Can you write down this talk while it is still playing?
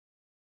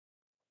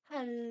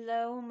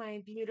Hello,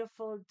 my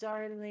beautiful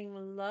darling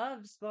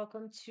loves.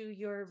 Welcome to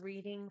your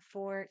reading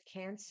for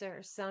Cancer,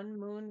 Sun,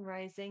 Moon,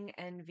 Rising,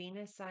 and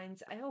Venus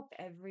signs. I hope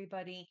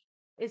everybody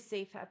is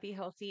safe, happy,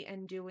 healthy,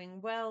 and doing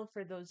well.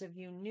 For those of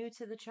you new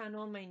to the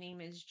channel, my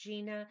name is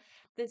Gina.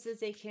 This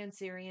is a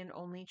Cancerian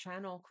only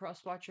channel.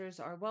 Cross watchers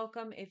are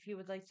welcome. If you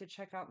would like to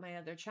check out my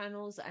other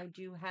channels, I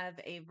do have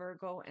a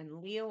Virgo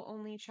and Leo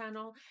only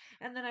channel.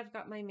 And then I've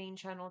got my main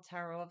channel,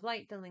 Tarot of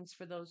Light. The links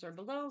for those are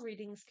below.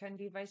 Readings can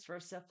be vice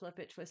versa, flip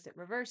it, twist it,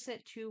 reverse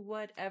it to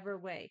whatever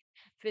way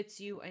fits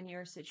you and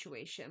your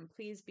situation.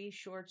 Please be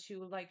sure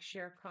to like,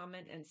 share,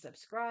 comment, and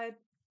subscribe.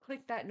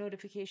 Click that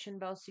notification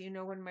bell so you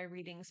know when my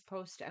readings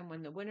post and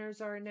when the winners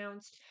are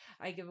announced.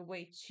 I give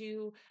away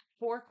two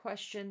 4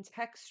 question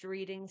text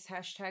readings,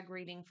 hashtag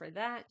reading for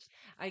that.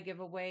 I give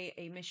away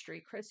a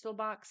mystery crystal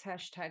box,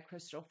 hashtag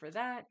crystal for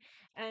that.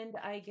 And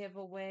I give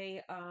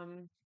away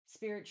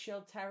Spirit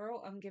Shield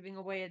Tarot. I'm giving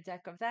away a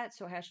deck of that,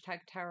 so hashtag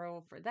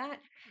tarot for that.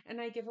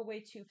 And I give away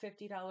two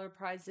 $50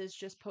 prizes.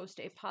 Just post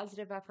a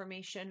positive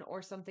affirmation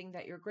or something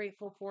that you're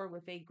grateful for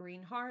with a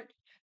green heart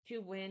to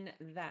win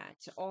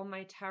that. All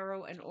my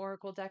tarot and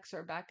oracle decks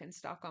are back in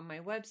stock on my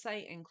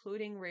website,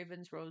 including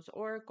Raven's Rose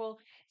Oracle.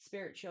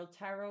 Spirit Shield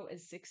Tarot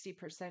is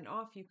 60%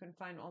 off. You can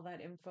find all that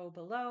info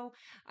below.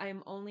 I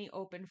am only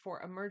open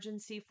for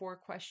emergency 4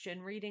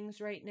 question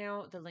readings right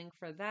now. The link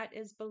for that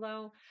is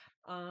below.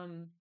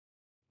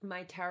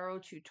 My tarot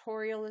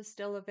tutorial is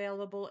still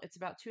available. It's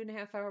about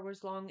 2.5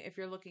 hours long if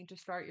you're looking to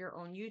start your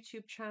own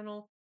YouTube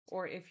channel,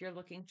 or if you're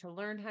looking to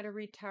learn how to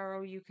read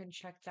tarot, you can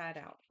check that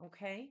out.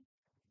 Okay.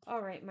 All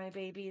right, my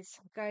babies.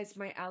 Guys,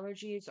 my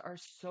allergies are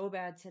so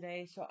bad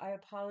today, so I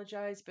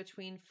apologize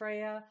between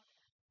Freya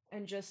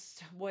and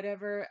just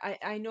whatever.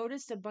 I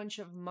noticed a bunch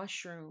of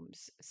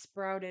mushrooms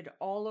sprouted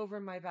all over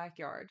my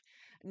backyard.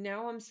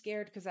 Now I'm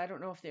scared because I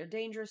don't know if they're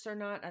dangerous or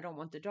not. I don't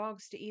want the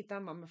dogs to eat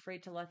them. I'm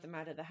afraid to let them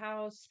out of the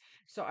house.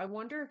 So I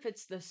wonder if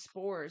it's the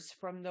spores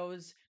from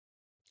those.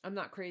 I'm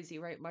not crazy,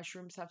 right?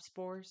 Mushrooms have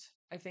spores,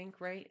 I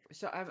think, right?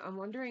 So I'm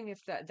wondering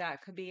if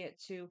that could be it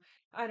too.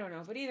 I don't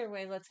know, but either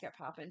way, let's get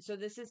popping. So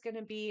this is going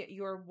to be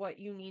your what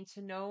you need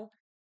to know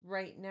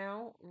right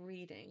now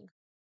reading.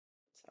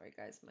 Sorry,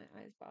 guys, my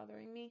eye's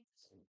bothering me.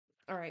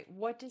 All right,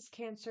 what does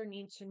Cancer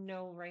need to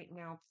know right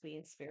now,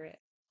 please, Spirit?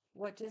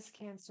 What does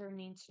Cancer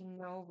need to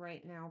know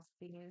right now,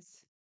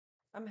 please?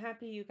 I'm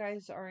happy you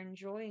guys are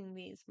enjoying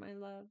these, my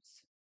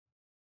loves.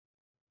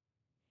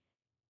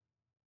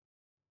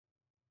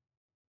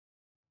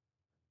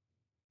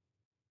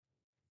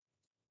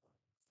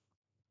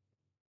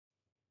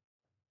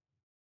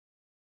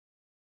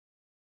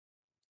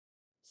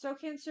 So,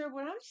 Cancer,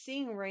 what I'm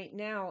seeing right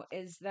now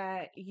is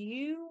that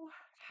you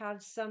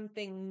have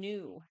something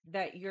new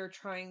that you're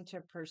trying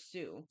to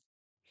pursue.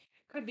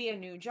 Could be a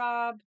new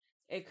job.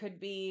 It could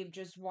be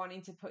just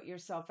wanting to put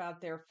yourself out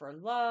there for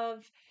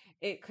love.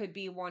 It could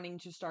be wanting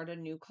to start a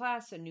new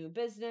class, a new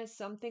business,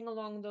 something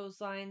along those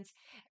lines.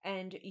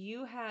 And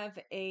you have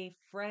a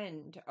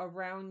friend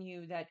around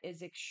you that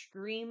is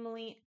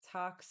extremely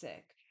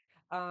toxic.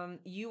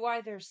 You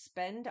either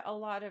spend a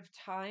lot of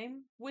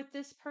time with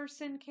this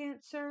person,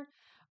 Cancer,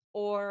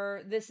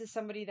 or this is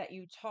somebody that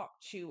you talk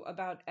to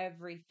about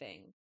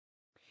everything.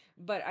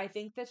 But I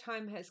think the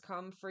time has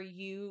come for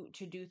you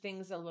to do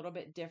things a little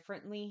bit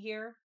differently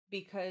here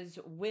because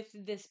with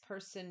this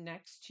person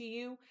next to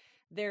you,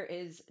 there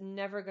is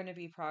never going to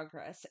be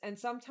progress. And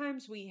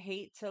sometimes we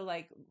hate to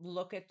like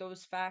look at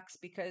those facts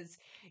because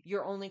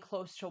you're only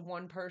close to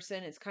one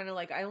person. It's kind of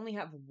like I only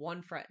have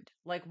one friend.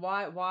 Like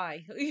why?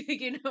 Why?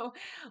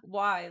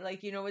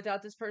 Like,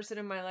 without this person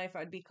in my life,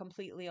 I'd be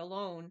completely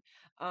alone.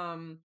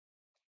 Um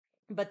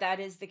but that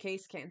is the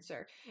case,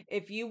 Cancer.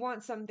 If you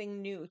want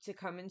something new to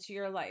come into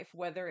your life,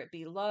 whether it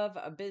be love,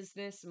 a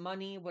business,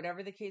 money,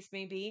 whatever the case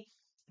may be,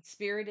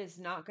 Spirit is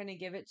not going to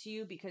give it to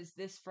you because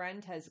this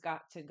friend has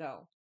got to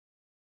go.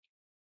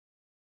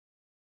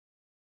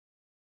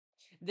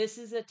 This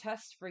is a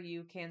test for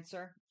you,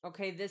 Cancer.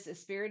 Okay, this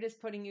Spirit is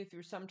putting you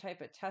through some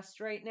type of test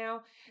right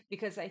now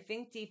because I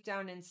think deep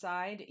down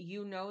inside,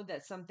 you know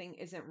that something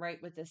isn't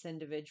right with this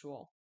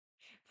individual.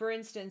 For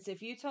instance,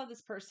 if you tell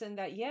this person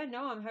that, yeah,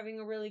 no, I'm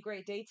having a really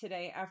great day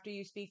today, after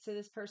you speak to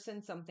this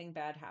person, something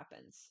bad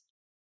happens.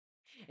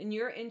 And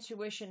your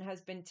intuition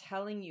has been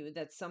telling you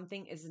that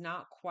something is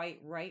not quite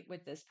right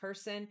with this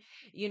person.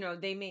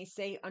 They may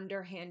say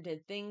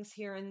underhanded things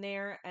here and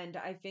there, and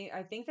I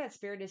think that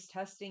Spirit is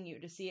testing you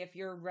to see if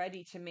you're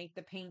ready to make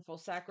the painful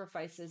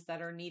sacrifices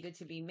that are needed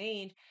to be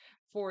made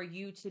for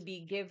you to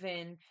be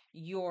given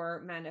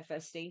your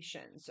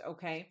manifestations,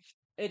 okay?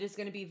 It is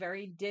going to be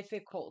very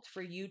difficult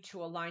for you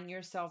to align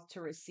yourself to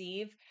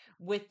receive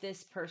with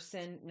this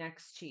person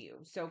next to you.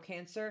 So,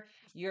 Cancer,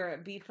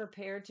 be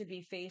prepared to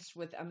be faced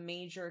with a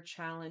major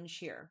challenge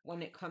here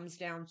when it comes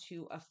down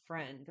to a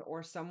friend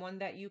or someone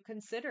that you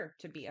consider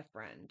to be a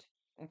friend.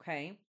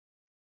 Okay.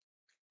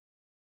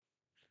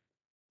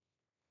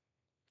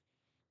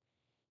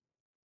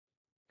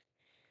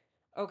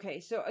 Okay.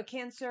 So, a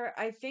Cancer,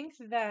 I think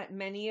that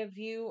many of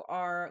you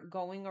are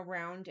going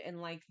around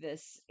in like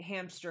this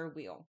hamster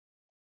wheel.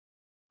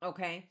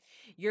 Okay.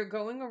 You're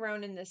going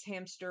around in this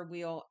hamster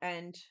wheel,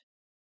 and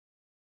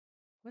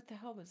what the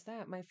hell was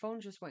that? My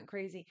phone just went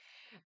crazy.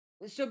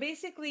 So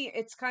basically,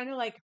 it's kind of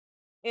like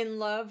in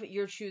love,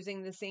 you're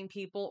choosing the same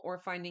people or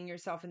finding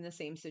yourself in the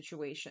same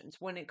situations.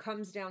 When it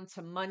comes down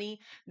to money,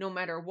 no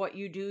matter what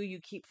you do, you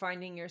keep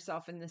finding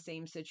yourself in the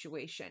same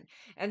situation.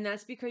 And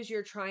that's because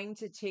you're trying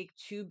to take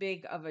too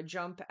big of a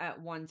jump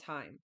at one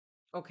time.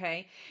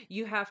 Okay.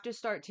 You have to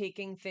start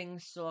taking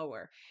things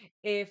slower.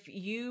 If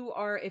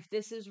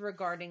this is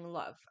regarding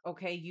love,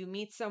 okay, you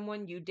meet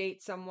someone, you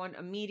date someone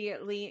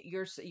immediately,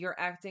 you're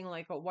acting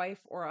like a wife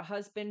or a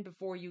husband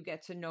before you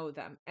get to know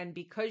them. And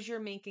because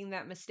you're making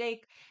that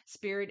mistake,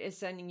 Spirit is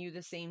sending you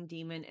the same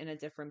demon in a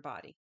different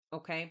body.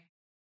 Okay.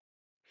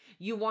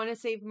 You want to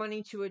save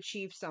money to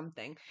achieve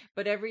something,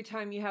 but every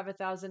time you have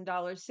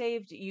 $1,000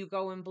 saved, you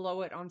go and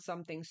blow it on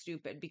something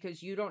stupid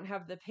because you don't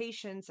have the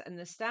patience and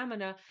the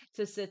stamina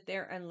to sit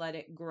there and let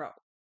it grow.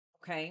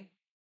 Okay.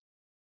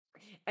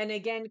 And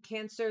again,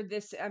 Cancer,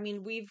 I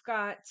mean, we've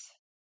got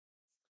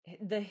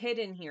the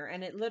hidden here,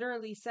 and it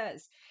literally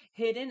says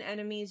hidden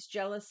enemies,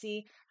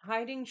 jealousy,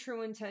 hiding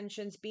true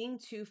intentions, being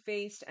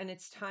two-faced, and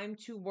it's time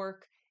to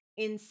work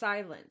in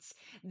silence.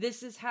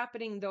 This is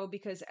happening though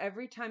because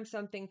every time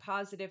something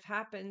positive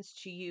happens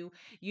to you,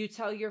 you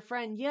tell your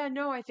friend, yeah,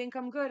 no, I think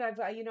I'm good.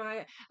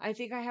 I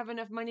think I have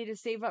enough money to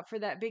save up for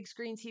that big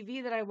screen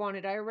TV that I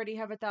wanted. I already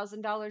have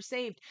 $1,000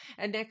 saved.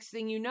 And next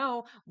thing you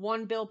know,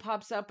 one bill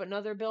pops up,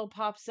 another bill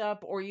pops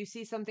up, or you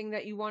see something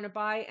that you want to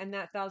buy and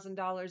that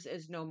 $1,000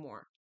 is no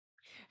more.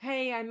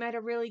 Hey, I met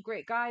a really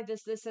great guy,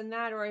 this, and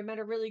that, or I met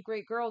a really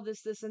great girl,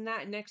 this, and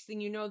that. And next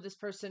thing you know, this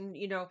person,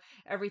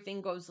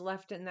 everything goes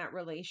left in that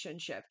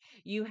relationship.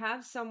 You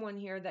have someone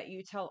here that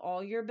you tell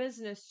all your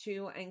business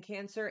to, and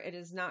Cancer, it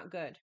is not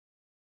good.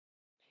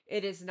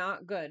 It is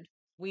not good.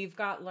 We've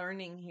got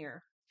learning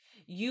here.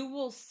 You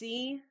will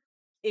see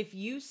if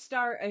you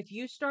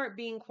start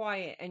being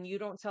quiet and you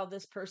don't tell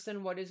this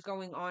person what is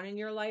going on in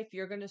your life,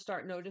 you're going to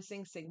start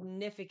noticing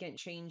significant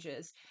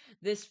changes.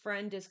 This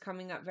friend is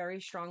coming up very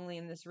strongly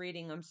in this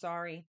reading. I'm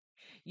sorry.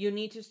 You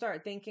need to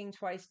start thinking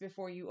twice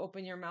before you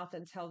open your mouth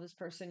and tell this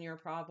person your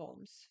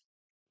problems.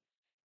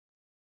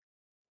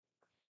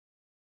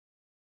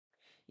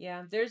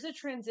 Yeah, there's a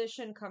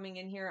transition coming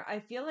in here. I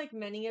feel like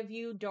many of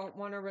you don't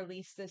want to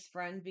release this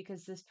friend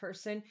because this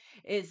person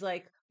is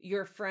like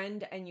your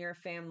friend and your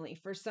family.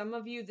 For some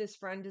of you, this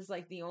friend is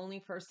like the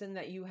only person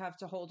that you have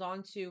to hold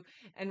on to.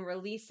 And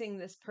releasing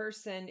this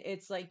person,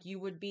 it's like you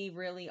would be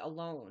really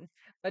alone.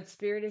 But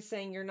Spirit is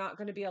saying you're not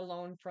going to be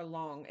alone for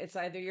long. It's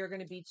either you're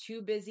going to be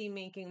too busy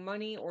making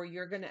money or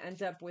you're going to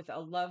end up with a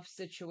love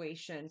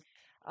situation.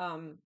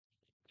 Um,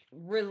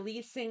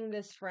 Releasing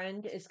this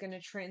friend is going to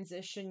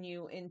transition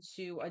you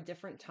into a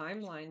different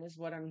timeline, is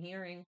what I'm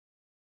hearing.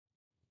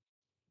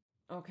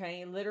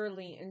 Okay,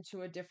 literally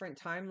into a different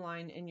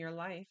timeline in your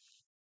life.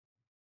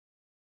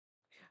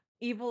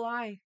 Evil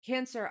eye,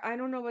 Cancer. I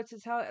don't know what to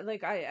tell.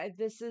 Like,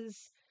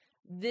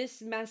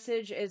 this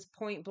message is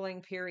point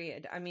blank,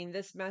 period. I mean,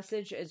 this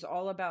message is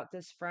all about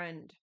this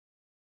friend.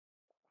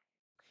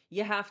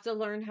 You have to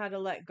learn how to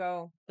let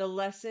go. The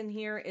lesson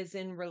here is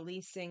in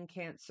releasing,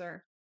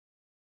 Cancer.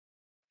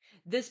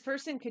 This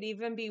person could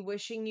even be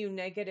wishing you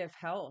negative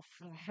health,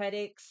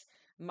 headaches,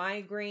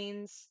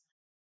 migraines.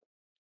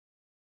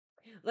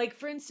 Like,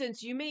 for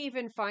instance, you may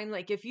even find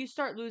like if you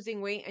start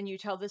losing weight and you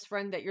tell this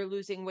friend that you're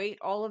losing weight,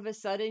 all of a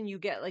sudden you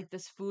get like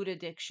this food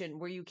addiction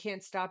where you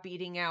can't stop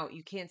eating out,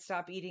 you can't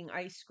stop eating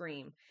ice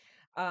cream.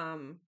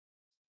 Um,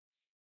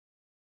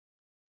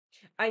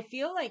 I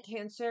feel like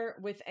Cancer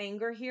with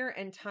anger here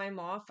and time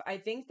off. I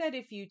think that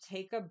if you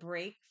take a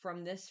break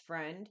from this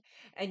friend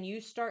and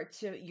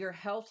your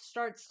health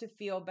starts to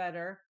feel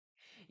better,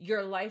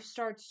 your life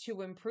starts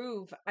to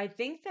improve, I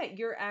think that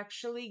you're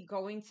actually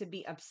going to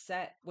be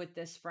upset with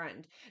this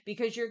friend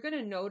because you're going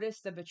to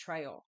notice the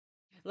betrayal.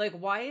 Like,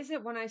 why is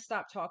it when I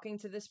stop talking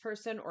to this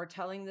person or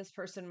telling this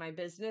person my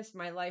business,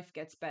 my life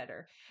gets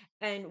better?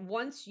 And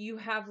once you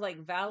have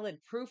like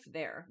valid proof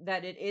there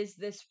that it is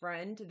this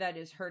friend that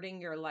is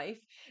hurting your life,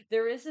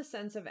 there is a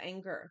sense of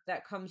anger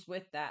that comes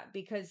with that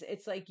because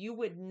it's like you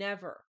would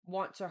never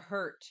want to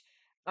hurt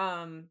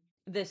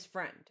this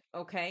friend.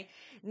 Okay.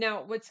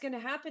 Now, what's going to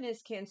happen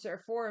is,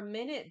 Cancer, for a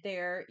minute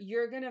there,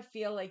 you're going to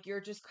feel like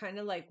you're just kind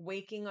of like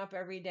waking up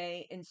every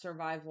day in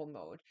survival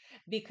mode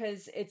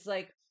because it's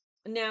like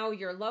now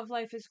your love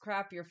life is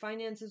crap, your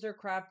finances are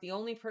crap, the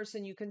only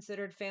person you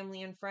considered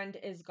family and friend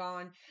is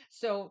gone.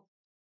 So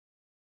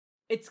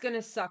it's going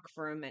to suck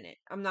for a minute.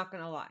 I'm not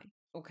going to lie.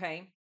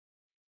 Okay.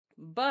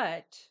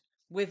 But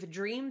with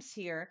dreams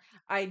here,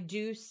 I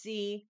do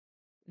see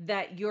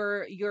that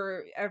your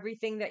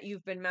everything that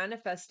you've been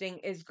manifesting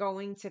is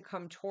going to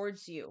come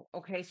towards you.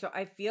 Okay? So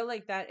I feel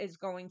like that is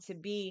going to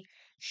be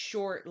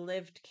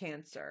short-lived,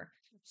 Cancer.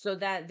 So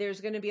that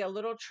there's going to be a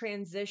little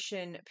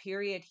transition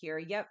period here.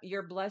 Yep,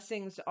 your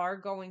blessings are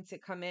going to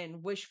come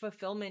in. Wish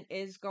fulfillment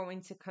is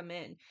going to come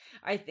in.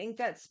 I think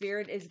that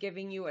Spirit is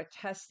giving you a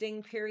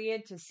testing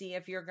period to see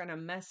if you're going to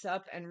mess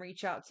up and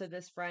reach out to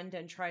this friend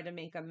and try to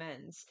make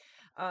amends.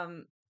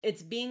 Um,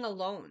 It's being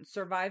alone,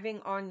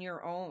 surviving on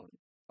your own.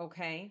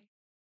 Okay.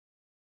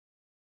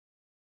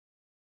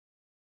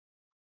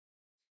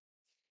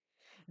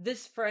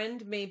 This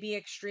friend may be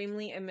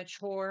extremely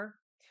immature,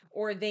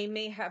 or they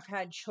may have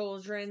had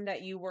children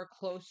that you were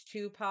close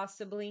to,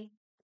 possibly.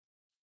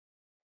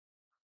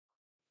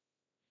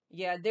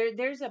 Yeah,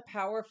 there's a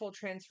powerful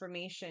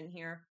transformation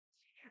here.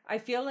 I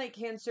feel like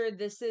Cancer,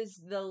 this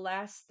is the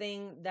last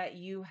thing that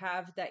you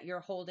have that you're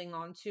holding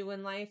on to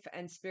in life,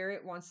 and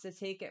Spirit wants to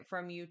take it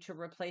from you to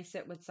replace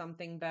it with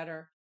something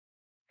better.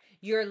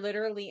 You're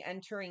literally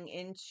entering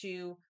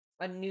into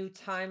a new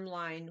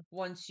timeline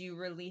once you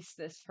release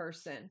this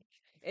person.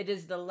 It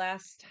is the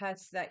last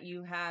test that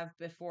you have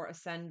before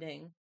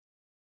ascending.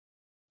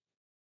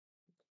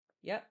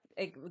 Yep.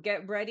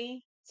 Get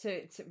ready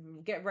to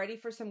get ready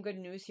for some good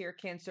news here,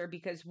 Cancer,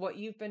 because what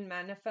you've been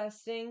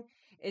manifesting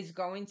is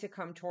going to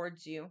come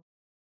towards you.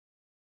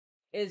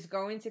 Is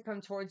going to come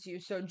towards you.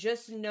 So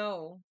just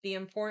know the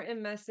important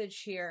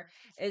message here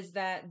is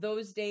that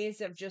those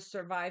days of just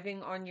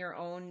surviving on your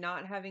own,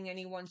 not having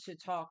anyone to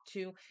talk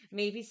to,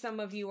 maybe some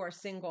of you are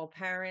single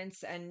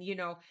parents and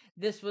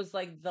this was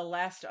like the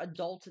last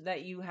adult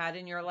that you had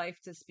in your life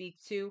to speak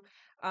to.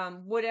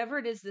 Whatever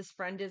it is, this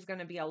friend is going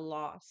to be a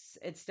loss.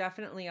 It's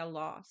definitely a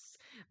loss,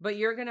 but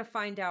you're going to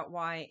find out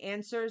why.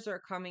 Answers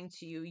are coming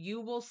to you. You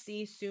will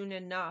see soon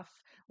enough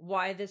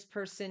why this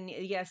person,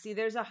 yeah, see,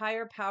 there's a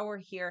higher power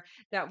here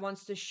that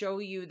wants to show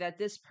you that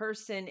this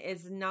person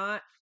is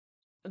not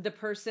the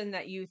person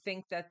that you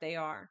think that they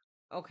are.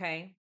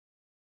 Okay?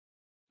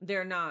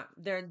 They're not.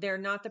 They're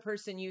not the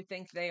person you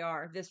think they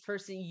are. This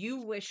person,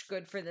 you wish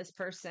good for this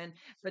person,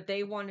 but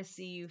they want to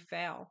see you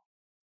fail.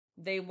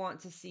 They want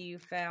to see you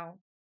fail.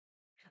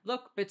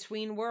 Look,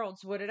 between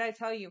worlds, what did I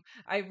tell you?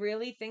 I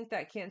really think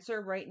that Cancer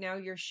right now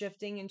you're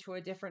shifting into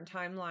a different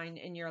timeline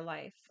in your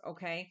life,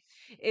 okay?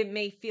 It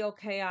may feel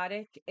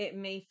chaotic, it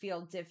may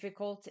feel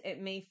difficult,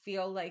 it may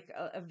feel like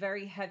a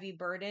very heavy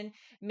burden.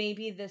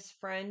 Maybe this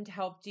friend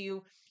helped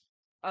you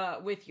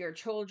with your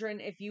children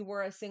if you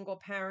were a single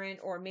parent,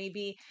 or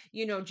maybe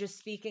just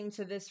speaking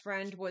to this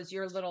friend was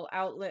your little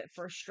outlet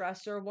for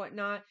stress or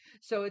whatnot.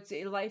 So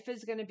life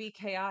is going to be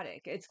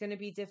chaotic, it's going to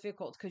be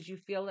difficult because you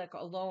feel like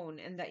alone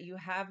and that you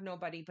have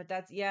nobody. But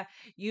that's, yeah,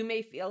 you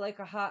may feel like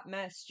a hot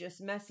mess,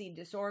 just messy,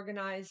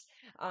 disorganized.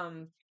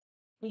 um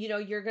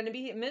you're going to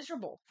be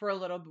miserable for a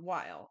little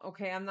while.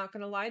 Okay. I'm not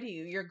going to lie to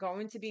you. You're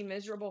going to be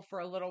miserable for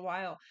a little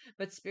while,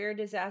 but Spirit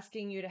is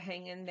asking you to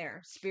hang in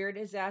there. Spirit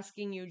is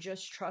asking you,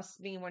 just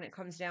trust me when it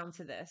comes down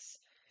to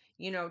this.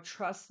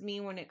 Trust me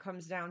when it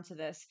comes down to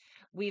this.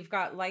 We've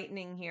got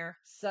lightning here,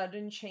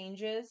 sudden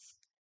changes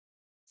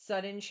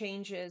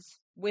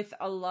with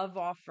a love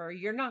offer.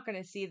 You're not going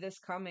to see this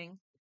coming.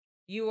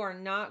 You are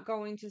not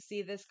going to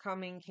see this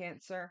coming,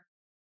 Cancer.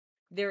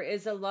 There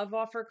is a love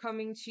offer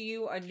coming to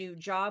you, a new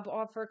job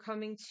offer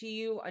coming to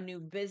you, a new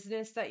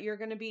business that you're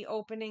going to be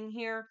opening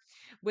here.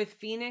 With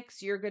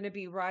Phoenix, you're going to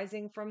be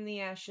rising from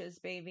the ashes,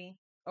 baby.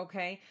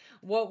 Okay.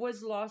 What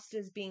was lost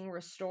is being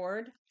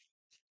restored.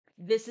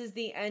 This is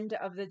the end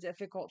of the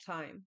difficult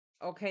time.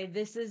 Okay,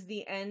 this is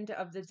the end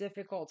of the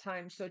difficult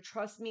time. So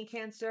trust me,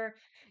 Cancer,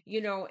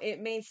 it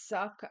may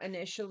suck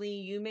initially.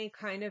 You may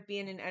kind of be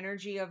in an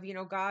energy of,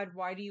 God,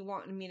 why do you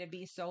want me to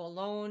be so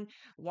alone?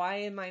 Why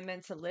am I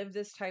meant to live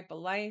this type of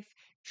life?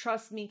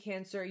 Trust me,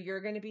 Cancer,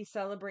 you're going to be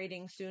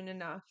celebrating soon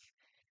enough.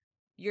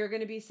 You're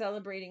going to be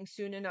celebrating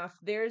soon enough.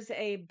 There's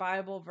a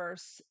Bible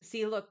verse.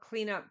 See, look,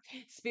 clean up.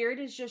 Spirit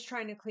is just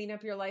trying to clean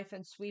up your life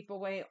and sweep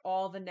away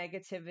all the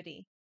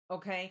negativity.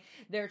 Okay.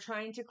 They're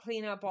trying to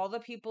clean up all the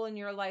people in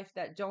your life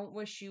that don't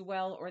wish you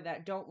well or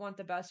that don't want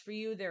the best for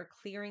you. They're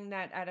clearing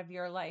that out of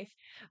your life.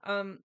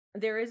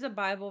 There is a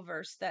Bible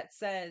verse that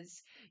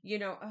says,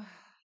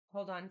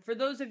 hold on. For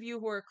those of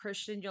you who are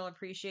Christian, you'll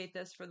appreciate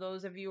this. For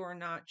those of you who are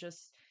not,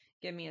 just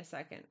give me a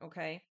second.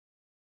 Okay.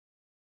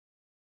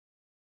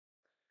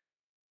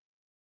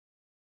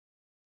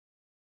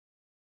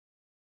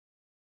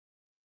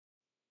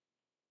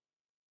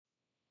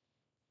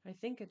 I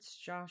think it's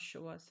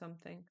Joshua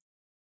something.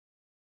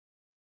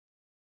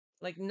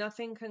 Like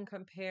nothing can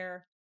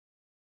compare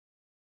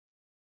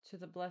to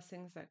the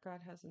blessings that God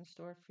has in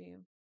store for you.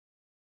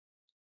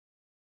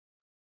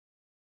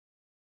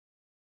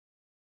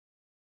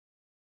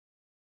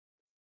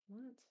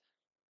 What?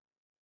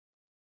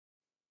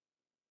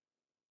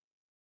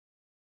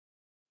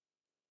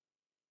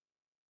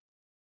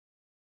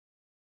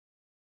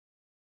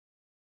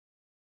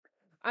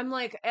 I'm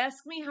like,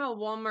 ask me how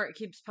Walmart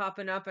keeps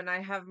popping up and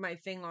I have my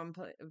thing on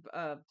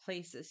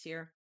places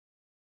here.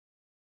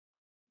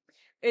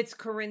 It's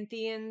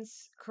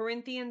Corinthians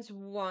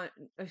 1,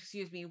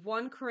 excuse me,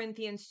 1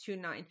 Corinthians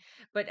 2:9.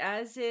 But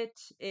as it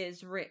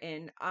is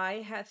written,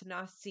 eye hath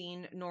not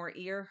seen nor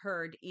ear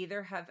heard,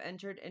 either have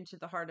entered into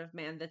the heart of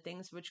man the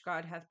things which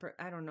God hath,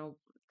 I don't know.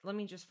 Let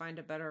me just find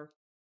a better.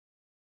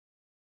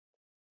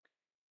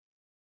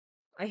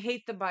 I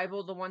hate the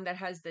Bible, the one that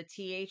has the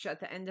TH at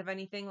the end of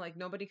anything. Like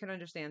nobody can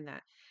understand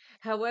that.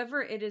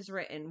 However, it is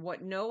written,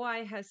 what no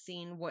eye has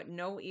seen, what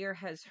no ear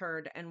has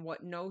heard, and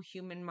what no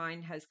human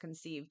mind has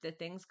conceived, the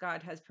things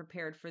God has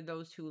prepared for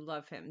those who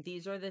love him.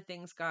 These are the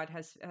things God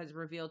has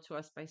revealed to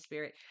us by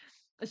spirit.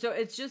 So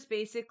it's just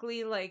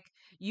basically like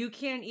you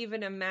can't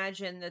even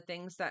imagine the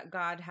things that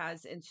God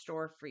has in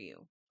store for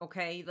you.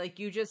 Okay? Like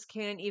you just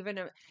can't even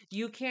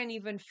you can't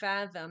even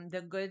fathom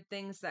the good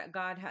things that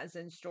God has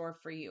in store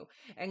for you.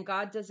 And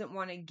God doesn't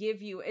want to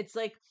give you, it's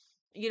like,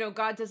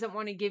 God doesn't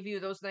want to give you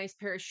those nice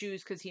pair of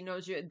shoes because he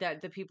knows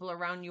that the people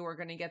around you are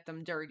going to get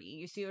them dirty.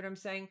 You see what I'm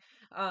saying?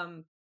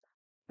 Um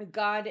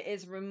God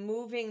is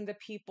removing the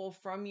people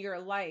from your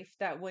life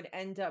that would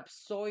end up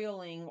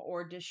soiling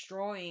or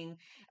destroying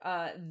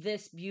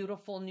this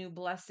beautiful new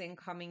blessing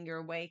coming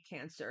your way,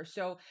 Cancer.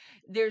 So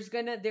their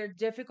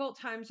difficult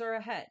times are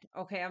ahead.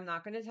 Okay, I'm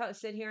not gonna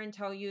sit here and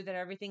tell you that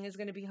everything is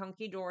gonna be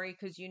hunky dory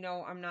because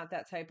I'm not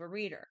that type of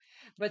reader.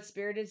 But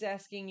Spirit is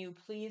asking you,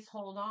 please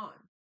hold on.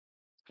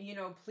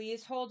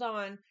 Please hold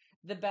on.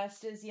 The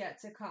best is yet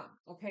to come.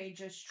 Okay,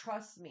 just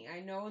trust me.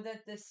 I know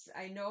that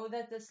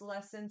this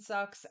lesson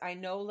sucks. I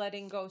know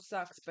letting go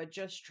sucks, but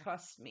just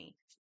trust me.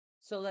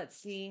 So let's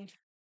see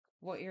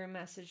what your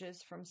message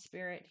is from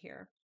Spirit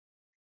here.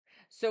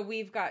 So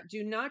we've got,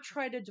 do not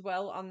try to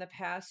dwell on the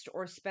past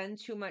or spend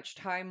too much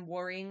time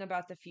worrying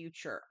about the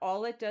future.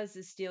 All it does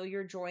is steal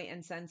your joy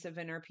and sense of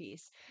inner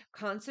peace.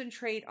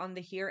 Concentrate on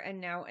the here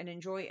and now and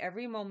enjoy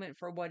every moment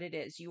for what it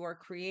is. You are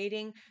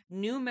creating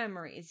new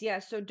memories. Yeah,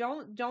 so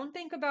don't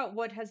think about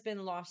what has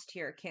been lost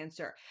here,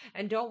 Cancer,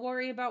 and don't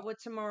worry about what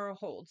tomorrow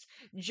holds.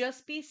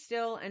 Just be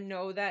still and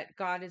know that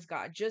God is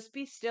God. Just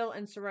be still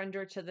and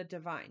surrender to the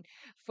divine.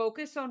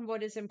 Focus on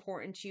what is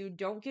important to you.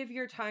 Don't give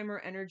your time or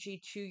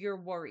energy to your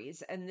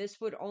worries, and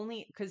this would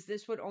only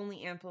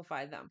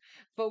amplify them.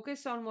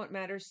 Focus on what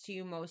matters to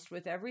you most.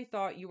 With every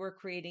thought, you are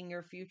creating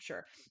your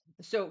future.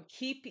 So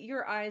keep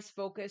your eyes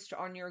focused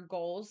on your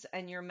goals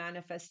and your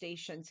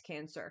manifestations,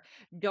 Cancer.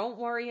 Don't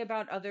worry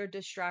about other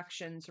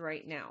distractions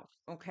right now,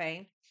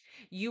 okay?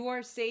 You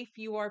are safe,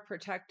 you are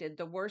protected.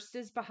 The worst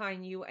is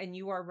behind you, and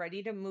you are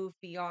ready to move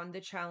beyond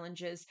the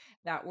challenges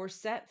that were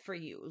set for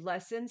you.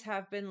 Lessons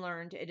have been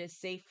learned. It is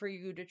safe for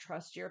you to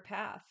trust your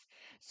path.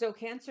 So,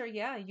 Cancer,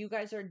 yeah, you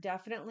guys are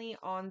definitely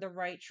on the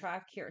right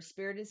track here.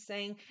 Spirit is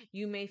saying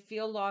you may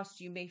feel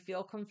lost, you may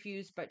feel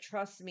confused, but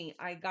trust me,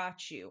 I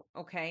got you.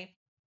 Okay.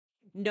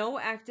 No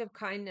act of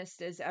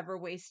kindness is ever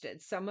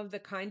wasted. Some of the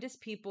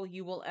kindest people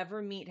you will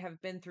ever meet have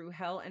been through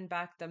hell and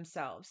back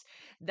themselves.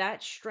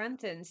 That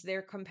strengthens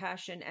their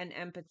compassion and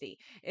empathy.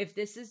 If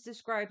this is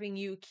describing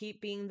you,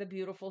 keep being the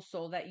beautiful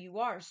soul that you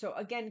are. So,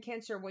 again,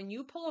 Cancer, when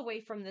you pull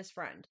away from this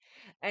friend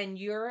and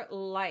your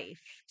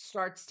life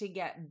starts to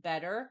get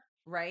better,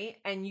 right?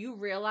 And you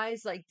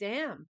realize, like,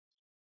 damn,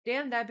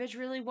 that bitch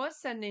really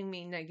was sending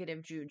me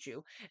negative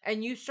juju.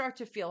 And you start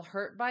to feel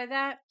hurt by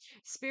that.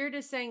 Spirit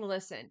is saying,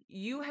 listen,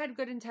 you had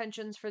good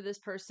intentions for this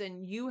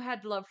person, you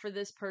had love for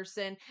this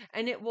person,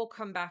 and it will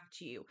come back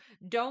to you.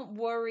 Don't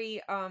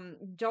worry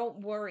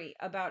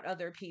about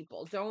other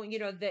people. Don't,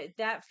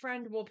 that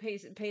friend will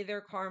pay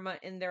their karma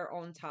in their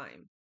own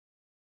time.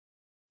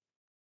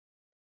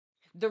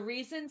 The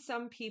reason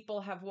some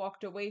people have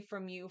walked away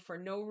from you for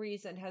no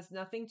reason has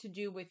nothing to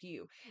do with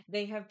you.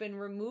 They have been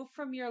removed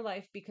from your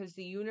life because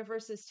the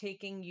universe is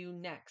taking you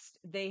next.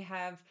 They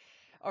have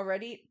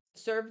already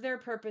served their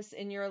purpose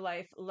in your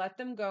life. Let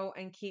them go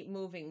and keep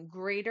moving.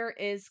 Greater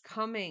is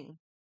coming.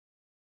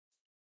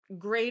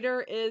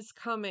 Greater is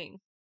coming.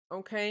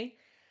 Okay?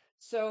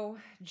 So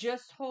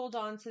just hold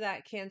on to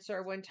that,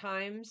 Cancer. When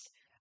times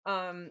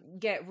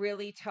get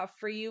really tough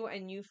for you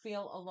and you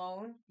feel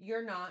alone,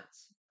 you're not.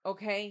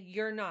 Okay,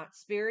 you're not.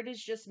 Spirit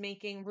is just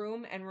making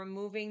room and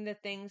removing the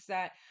things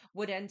that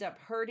would end up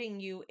hurting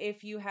you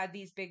if you had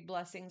these big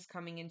blessings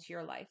coming into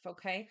your life.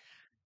 Okay,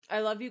 I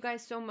love you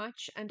guys so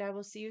much, and I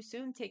will see you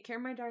soon. Take care,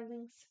 my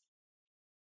darlings.